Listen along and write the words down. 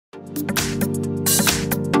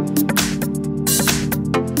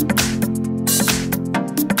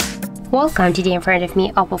Welcome, today in front of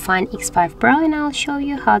me Oppo Find X5 Pro, and I'll show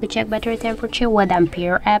you how to check battery temperature with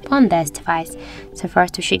Ampere app on this device. So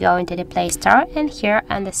first we should go into the Play Store, and here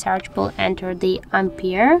on the search bar enter the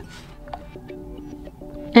Ampere.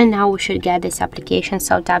 And now we should get this application,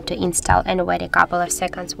 so tap to install and wait a couple of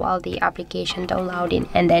seconds while the application downloading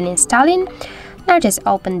and then installing. Now just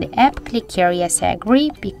open the app, click here yes I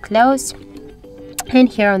agree, be close, and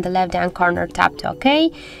here on the left hand corner tap to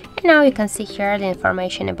OK. And now you can see here the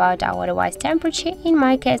information about our device temperature. In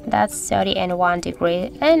my case that's 30.1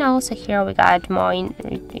 degrees, and also here we got more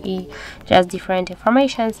just different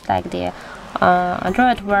informations like the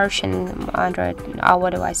Android version,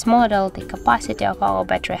 our device model, the capacity of our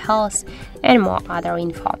battery health, and more other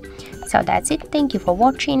info. So that's it. Thank you for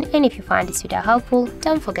watching, and if you find this video helpful,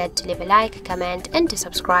 don't forget to leave a like, comment, and to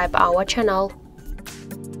subscribe our channel.